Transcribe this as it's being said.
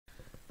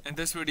In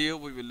this video,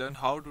 we will learn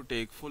how to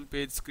take full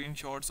page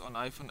screenshots on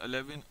iPhone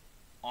 11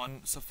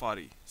 on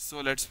Safari. So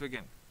let's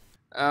begin.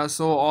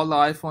 So all the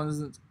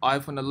iPhones,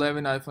 iPhone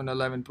 11, iPhone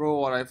 11 Pro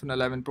or iPhone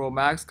 11 Pro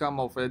Max come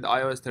off with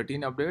iOS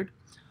 13 update.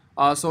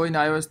 So in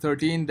iOS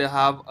 13, they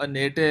have a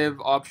native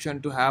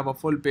option to have a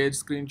full page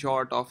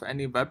screenshot of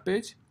any web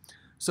page.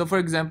 So for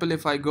example,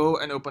 if I go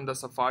and open the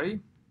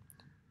Safari,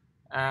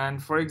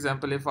 and for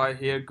example, if I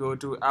here go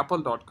to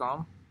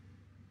apple.com,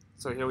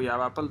 so here we have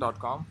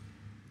apple.com.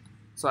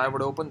 So I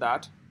would open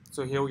that.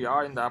 So here we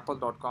are in the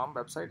apple.com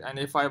website, and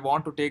if I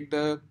want to take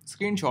the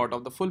screenshot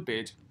of the full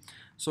page,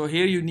 so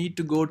here you need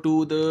to go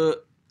to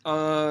the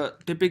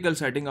typical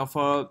setting of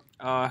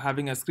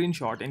having a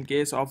screenshot. In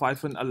case of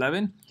iPhone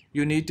 11,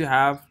 you need to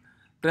have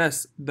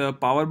press the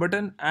power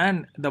button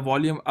and the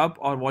volume up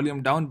or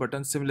volume down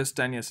button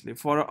simultaneously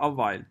for a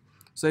while.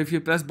 So if you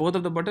press both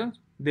of the buttons,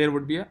 there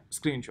would be a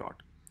screenshot.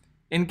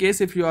 In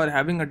case if you are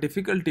having a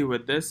difficulty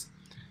with this,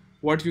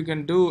 what you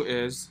can do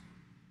is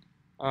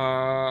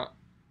uh,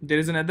 there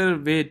is another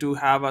way to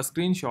have a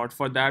screenshot.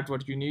 For that,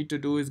 what you need to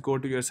do is go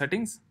to your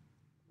settings,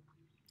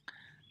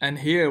 and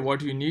here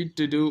what you need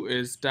to do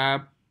is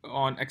tap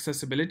on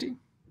accessibility.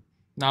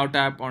 Now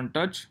tap on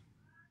touch.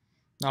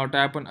 Now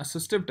tap on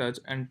assistive touch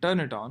and turn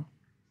it on,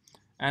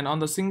 and on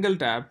the single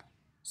tap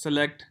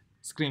select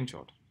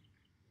screenshot.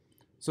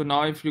 So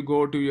now if you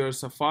go to your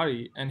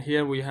Safari, and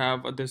here we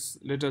have this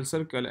little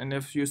circle, and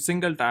if you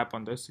single tap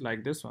on this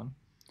like this one,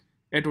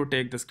 it will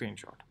take the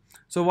screenshot.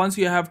 So once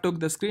you have took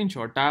the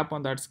screenshot, tap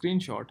on that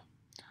screenshot.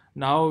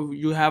 Now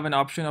you have an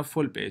option of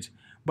full page,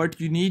 but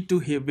you need to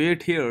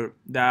wait here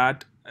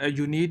that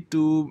you need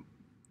to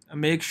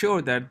make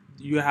sure that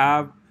you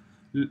have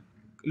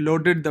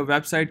loaded the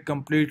website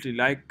completely,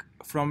 like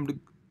from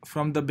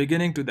the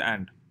beginning to the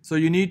end. So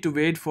you need to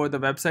wait for the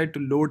website to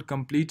load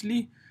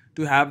completely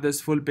to have this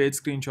full page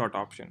screenshot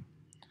option.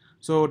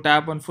 So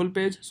tap on full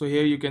page. So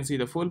here you can see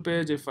the full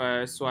page. If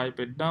I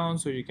swipe it down,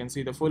 so you can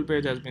see the full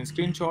page has been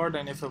screenshot.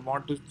 And if I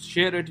want to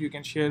share it, you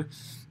can share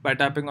by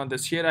tapping on the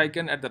share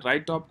icon at the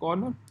right top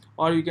corner,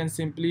 or you can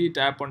simply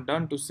tap on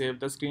done to save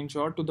the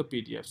screenshot to the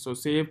PDF. So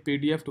save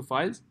PDF to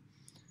files.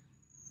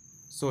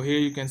 So here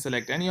you can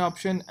select any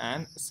option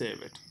and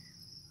save it.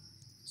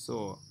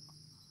 So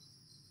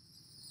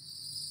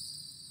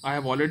I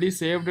have already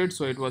saved it,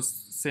 so it was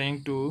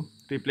saying to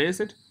replace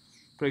it.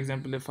 For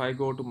example, if I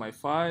go to my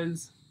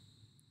files,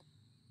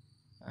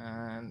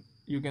 and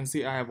you can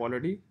see I have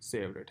already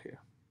saved it here.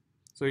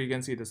 So you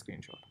can see the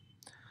screenshot.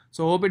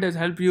 So hope it has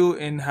helped you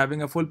in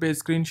having a full page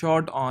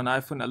screenshot on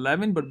iPhone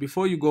 11. But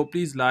before you go,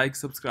 please like,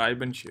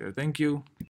 subscribe and share. Thank you.